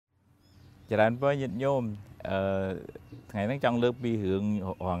ច្រើនបើញាតិញោមថ្ងៃហ្នឹងចង់លើកពីរឿង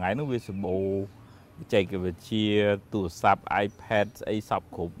ថ្ងៃហ្នឹងវាសម្បូរបច្ចេកវិទ្យាទូរស័ព្ទ iPad ស្អីសព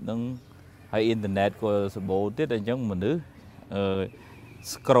គ្រប់ហ្នឹងហើយអ៊ីនធឺណិតក៏សម្បូរទៀតអញ្ចឹងមនុស្ស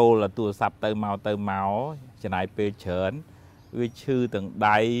scroll ទូរស័ព្ទទៅមកចំណាយពេលច្រើនវាឈឺទាំង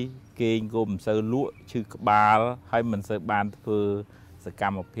ដៃគេងក៏មិនសូវលក់ឈឺក្បាលហើយមិនសូវបានធ្វើសក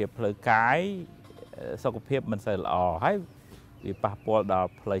ម្មភាពផ្លូវកាយសុខភាពមិនសូវល្អហើយវាប៉ះពាល់ដល់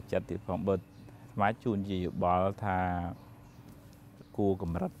ផ្លូវចិត្តទៀតផងបើស្មាជូនជាយោបល់ថាគួរក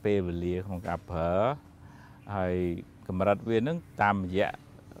ម្រិតពេលវេលាក្នុងការប្រើហើយកម្រិតវានឹងតាមរយៈ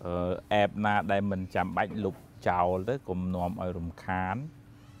app ណាដែលមិនចាំបាច់លុបចោលទៅកុំនាំឲ្យរំខាន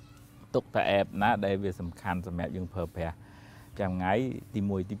ទុកតែ app ណាដែលវាសំខាន់សម្រាប់យើងប្រើប្រាស់ចាំថ្ងៃទី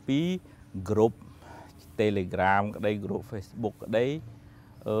1ទី2 group Telegram ក្តី group Facebook ក្តី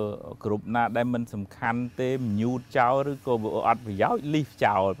group ណាដែលមិនសំខាន់ទេ mute ចោលឬក៏វាអត់ប្រយោជន៍ leave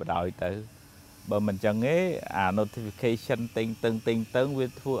ចោលបណ្ដោយទៅបើមិនចឹងទេអា notification តេងតឹងវា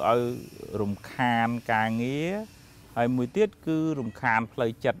ធ្វើឲ្យរំខានការងារហើយមួយទៀតគឺរំខានផ្លូ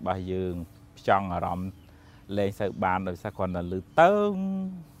វចិត្តរបស់យើងផ្ចង់អារម្មណ៍លែងសូវបានដោយសារគ្រាន់តែលឺតើង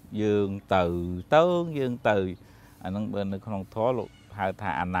យើងទៅអាហ្នឹងបើនៅក្នុងធម៌លោកហៅថា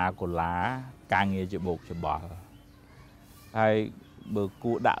អនាគលាការងារច្បោកច្បល់ហើយបើ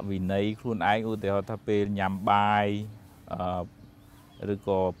គួរដាក់វិន័យខ្លួនឯងឧទាហរណ៍ថាពេលញ៉ាំបាយឬ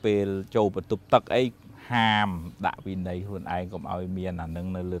ក៏ពេលចូលបន្ទប់ទឹកអីហាមដាក់វិន័យខ្លួនឯងកុំឲ្យមានអានឹង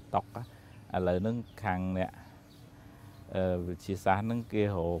នៅលើតុឥឡូវហ្នឹងខាងអ្នកវិទ្យាសាស្ត្រហ្នឹងគេ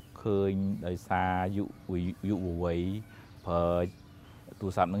រកឃើញដោយសារយុវវ័យប្រើទូ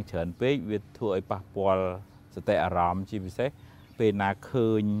រស័ព្ទហ្នឹងច្រើនពេកវាធ្វើឲ្យប៉ះពាល់សតិអារម្មណ៍ជាពិសេសពេលណាឃើ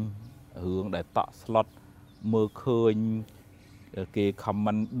ញរឿងដែលតក់ស្លុតមើលឃើញគេ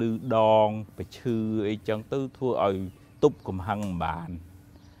comment ឌឺដងប្រឈឺអីចឹងទៅធ្វើឲ្យទប់កំហឹងមិនបាន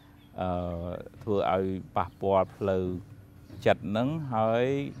ធ្វើឲ្យប៉ះពាល់ផ្លូវចិត្តហ្នឹងហើយ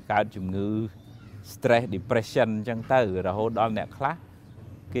កើតជំងឺ stress depression អញ្ចឹងទៅរហូតដល់អ្នកខ្លះ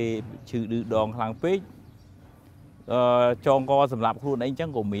គេឈឺឌឺដងខ្លាំងពេកចងកសម្រាប់ខ្លួនអីអញ្ចឹង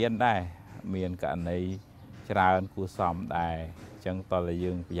ក៏មានដែរមានករណីច្រើនគួរសមដែរអញ្ចឹងតើ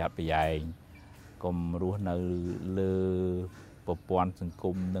យើងប្រយ័ត្នប្រយែងកុំរស់នៅលើប្រព័ន្ធសង្គ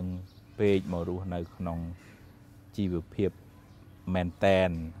មនឹងពេកមករស់នៅក្នុងជីវភាពមែនតែន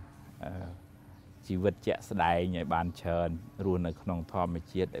ជីវិតជាក់ស្ដែងឲ្យបានច្រើនរស់នៅក្នុងធម្ម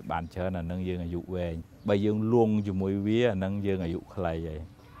ជាតិឲ្យបានច្រើនអានឹងយើងអាយុវែងបើយើងលងជាមួយវាអានឹងយើងអាយុខ្លីហើយ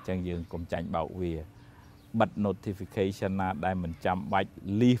អញ្ចឹងយើងកុំចាញ់បោកវាបិទ notification ណាដែលមិនចាំបាច់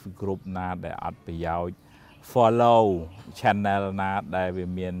leave group ណាដែលអត់ប្រយោជន៍ follow channel ណាដែលវា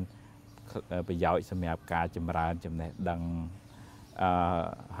មានប្រយោជន៍សម្រាប់ការចម្រើនចំណេះដឹង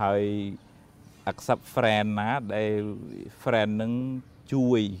ហើយ accept friend ណាដែល friend នឹង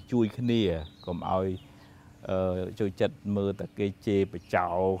ជួយគ្នាកុំឲ្យចូលចិត្តមើលតែគេជេរបចោ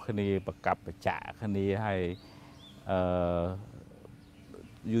គ្នាប្រកាប់ប្រចាក់គ្នាហើយ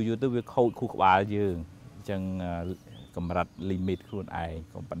យូរទៅវាខូចខួរក្បាលយើងអញ្ចឹងកម្រិត limit ខ្លួនឯង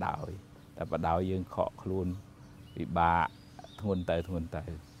កុំបដោយតែបដោយយើងខកខ្លួនពិបាកធ្ងន់ទៅ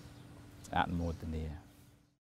អនុមោទនា